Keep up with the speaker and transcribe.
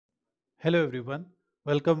Hello everyone,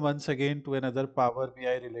 welcome once again to another Power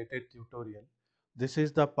BI related tutorial. This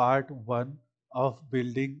is the part 1 of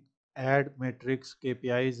building ad metrics,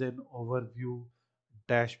 KPIs and overview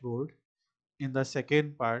dashboard. In the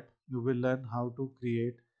second part, you will learn how to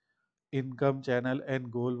create income channel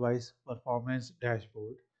and goal wise performance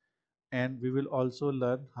dashboard, and we will also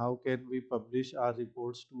learn how can we publish our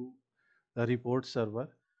reports to the report server.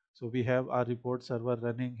 So we have our report server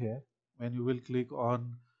running here. When you will click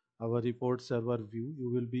on our report server view, you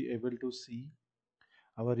will be able to see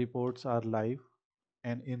our reports are live,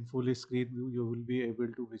 and in full screen view you will be able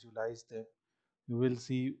to visualize them. You will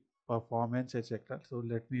see performance, etc. So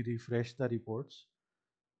let me refresh the reports.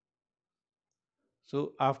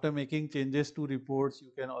 So after making changes to reports,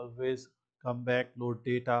 you can always come back, load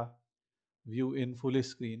data, view in full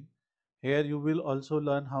screen. Here you will also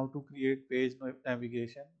learn how to create page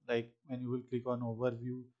navigation, like when you will click on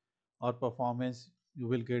overview or performance, you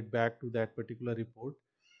will get back to that particular report.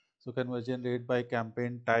 So conversion rate by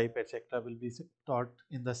campaign type, etc. will be taught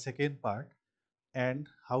in the second part, and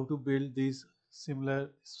how to build these similar,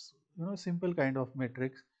 simple kind of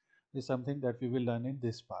metrics is something that we will learn in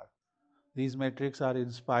this part. These metrics are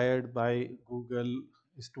inspired by Google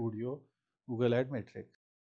Studio, Google Ad Metrics.